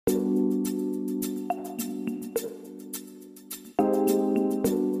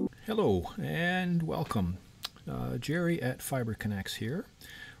Hello and welcome. Jerry at Fiber Connects here.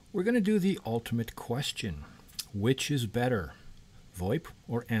 We're going to do the ultimate question. Which is better, VoIP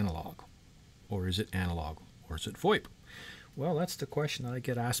or analog? Or is it analog or is it VoIP? Well, that's the question that I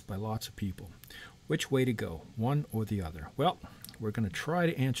get asked by lots of people. Which way to go, one or the other? Well, we're going to try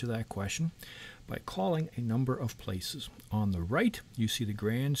to answer that question by calling a number of places. On the right, you see the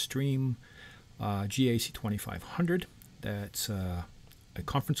Grandstream GAC2500. That's a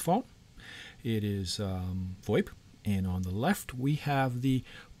conference phone. It is VoIP. And on the left, we have the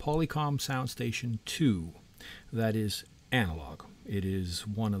Polycom SoundStation 2. That is analog. It is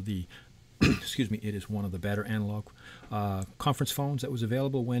one of the it is one of the better analog conference phones that was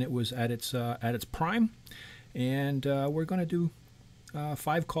available when it was at its prime. And we're going to do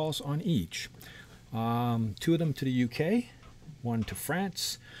 5 calls on each. 2 of them to the UK, 1 to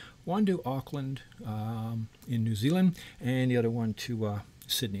France, 1 to Auckland in New Zealand, and the other one to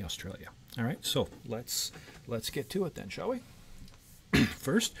Sydney, Australia. All right, so let's get to it then, shall we?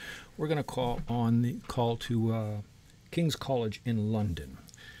 First, we're going to call to King's College in London.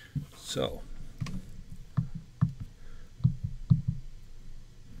 So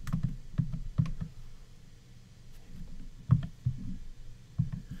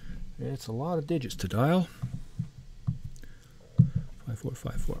it's a lot of digits to dial.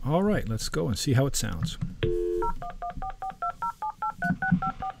 5454. All right, let's go and see how it sounds.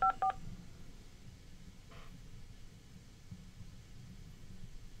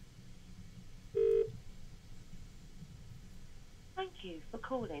 Thank you for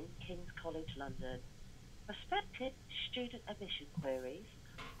calling King's College London. Prospective student admission queries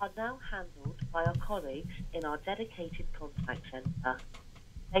are now handled by our colleagues in our dedicated contact centre.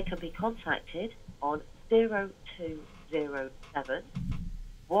 They can be contacted on 0207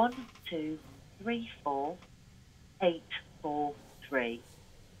 1234 843.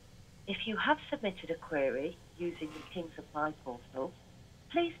 If you have submitted a query using the King's Supply portal,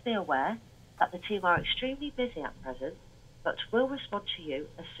 please be aware that the team are extremely busy at present, but will respond to you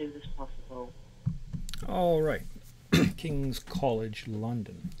as soon as possible. All right, King's College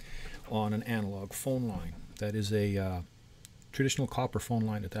London on an analog phone line. That is a traditional copper phone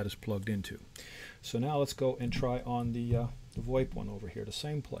line that is plugged into. So now let's go and try on the VoIP one over here, the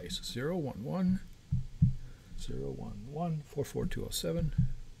same place, 011 44207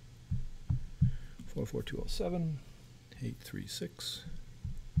 44207 836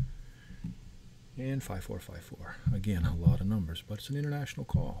 and 5454. Again, a lot of numbers, but it's an international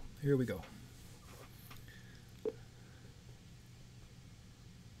call. Here we go.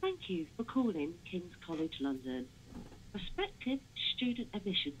 Thank you for calling King's College London. Prospective student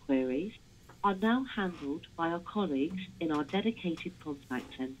admission queries are now handled by our colleagues in our dedicated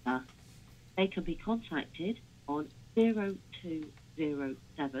contact centre. They can be contacted on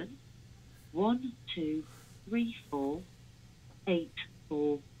 0207 1234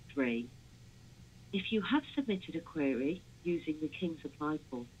 843. If you have submitted a query using the King's Supply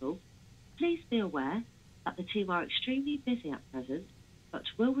portal, please be aware that the team are extremely busy at present, but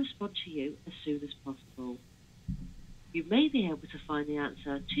will respond to you as soon as possible. You may be able to find the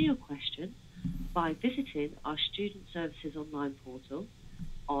answer to your question by visiting our Student Services online portal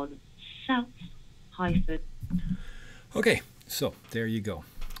on south- Okay, so there you go.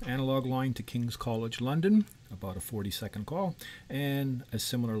 Analog line to King's College London, about a 40-second call, and a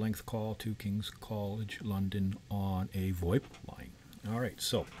similar length call to King's College London on a VoIP line. All right,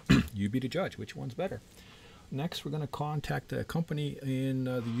 so you be the judge. Which one's better? Next, we're going to contact a company in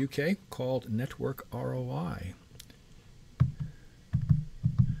the UK called Network ROI.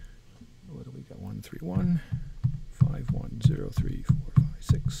 What do we got? 131 5103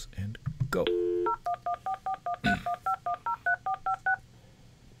 and go.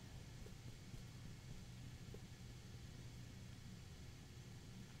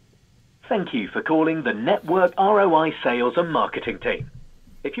 Thank you for calling the Network ROI Sales and Marketing team.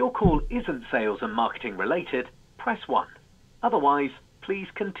 If your call isn't sales and marketing related, press 1. Otherwise, please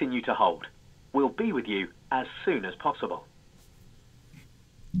continue to hold. We'll be with you as soon as possible.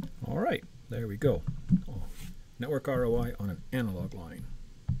 All right, there we go. Network ROI on an analog line.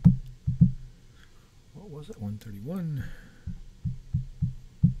 What was it? 131.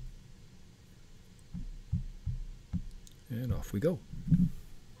 And off we go.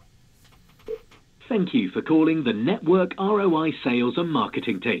 Thank you for calling the Network ROI Sales and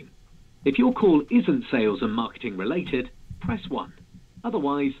Marketing team. If your call isn't sales and marketing related, press 1.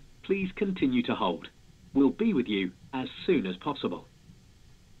 Otherwise, please continue to hold. We'll be with you as soon as possible.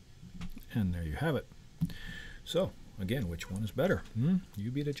 And there you have it. So, again, which one is better?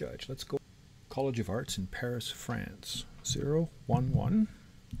 You be the judge. Let's go. College of Arts in Paris, France. 011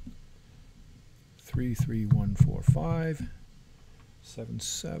 33145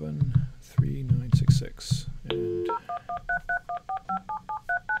 773966. And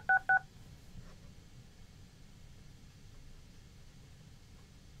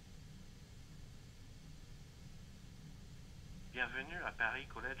Bienvenue à Paris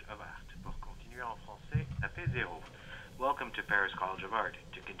College of Art. Pour continuer en français, tapez 0. Welcome to Paris College of Art.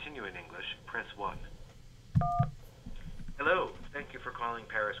 To continue in English, press 1. Hello, thank you for calling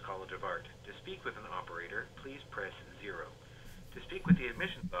Paris College of Art. To speak with an operator, please press 0. To speak with the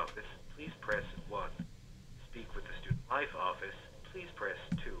admissions office, please press 1. To speak with the student life office, please press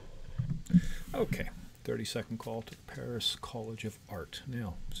 2. okay, 30-second call to Paris College of Art.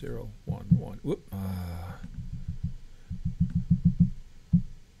 Now, 011. Whoop.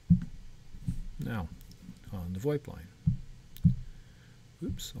 Now, on the VoIP line.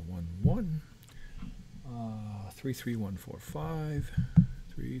 Oops, a 11. 33145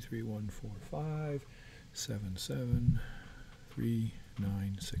 33145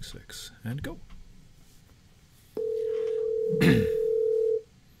 773966. And go.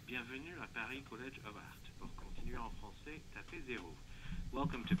 Bienvenue à Paris College of Art. Pour continuer en français, tapez 0.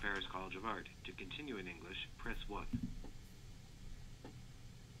 Welcome to Paris College of Art. To continue in English, press 1.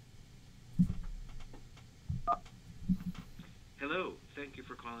 Hello, thank you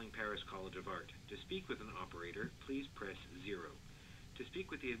for calling Paris College of Art. To speak with an operator, please press 0. To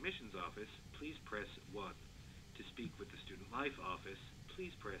speak with the admissions office, please press 1. To speak with the student life office,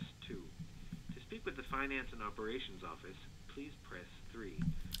 please press 2. To speak with the finance and operations office, please press 3.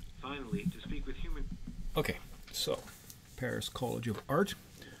 Finally, to speak with human... Okay, so Paris College of Art,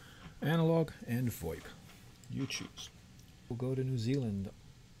 analog and VoIP. You choose. We'll go to New Zealand,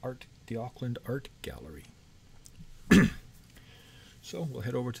 the Auckland Art Gallery. So we'll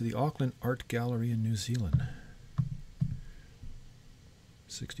head over to the Auckland Art Gallery in New Zealand.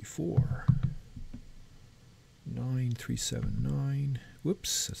 64 9379.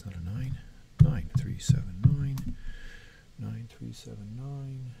 Whoops, that's not a 9. 9379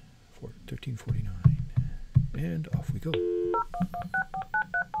 9379 1349. And off we go.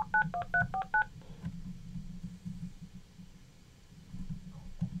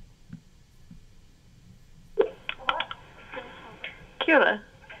 Kia ora.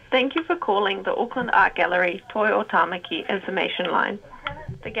 Thank you for calling the Auckland Art Gallery Toi o Tāmaki information line.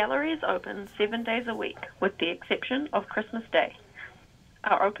 The gallery is open 7 days a week, with the exception of Christmas Day.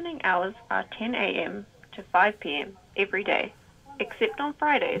 Our opening hours are 10 a.m. to 5 p.m. every day, except on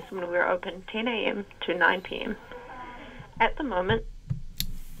Fridays when we're open 10 a.m. to 9 p.m. At the moment...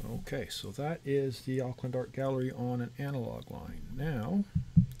 Okay, so that is the Auckland Art Gallery on an analog line. Now,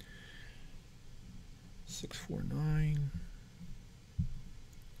 649...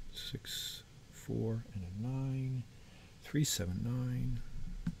 6, 4, and a 9, 379,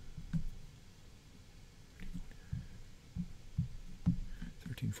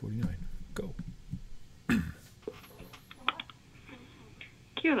 1349. Go.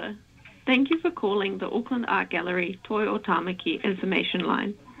 Kia ora. Thank you for calling the Auckland Art Gallery Toi o Tāmaki information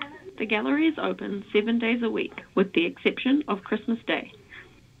line. The gallery is open 7 days a week, with the exception of Christmas Day.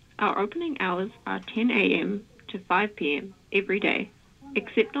 Our opening hours are 10 a.m. to 5 p.m. every day,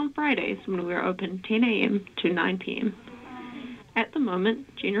 except on Fridays when we're open 10 a.m. to 9 p.m. At the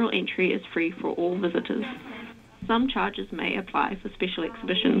moment, general entry is free for all visitors. Some charges may apply for special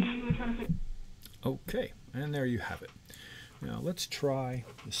exhibitions. Okay, and there you have it. Now let's try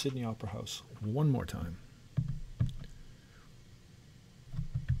the Sydney Opera House one more time.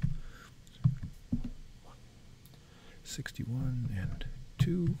 $61 and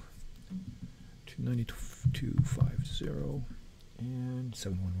 29250 and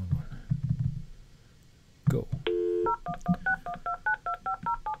 7111. Go.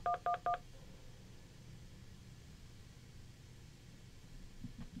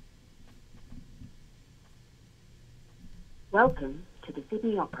 Welcome to the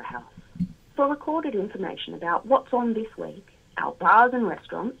Sydney Opera House. For recorded information about what's on this week, our bars and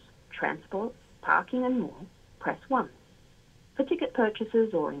restaurants, transport, parking and more, press 1. For ticket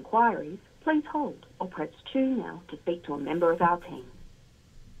purchases or inquiries, please hold or press 2 now to speak to a member of our team.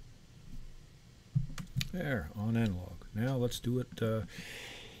 There, on analog. Now let's do it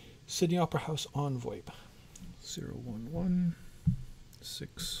Sydney Opera House on VoIP. 011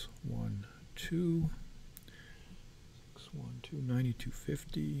 612 612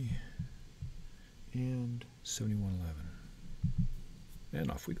 9250 and 7111.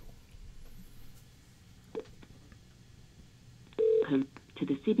 And off we go. Welcome to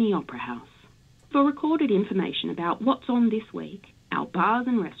the Sydney Opera House. For recorded information about what's on this week, our bars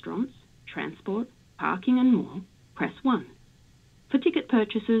and restaurants, transport, parking and more, press 1. For ticket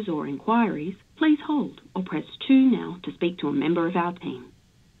purchases or inquiries, Please hold or press 2 now to speak to a member of our team.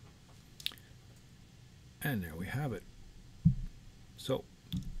 And there we have it. So,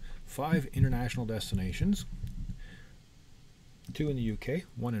 5 international destinations, 2 in the UK,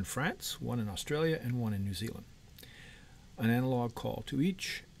 1 in France, 1 in Australia, and 1 in New Zealand. An analog call to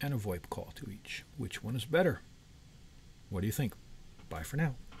each and a VoIP call to each. Which one is better? What do you think? Bye for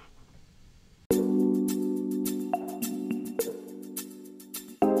now.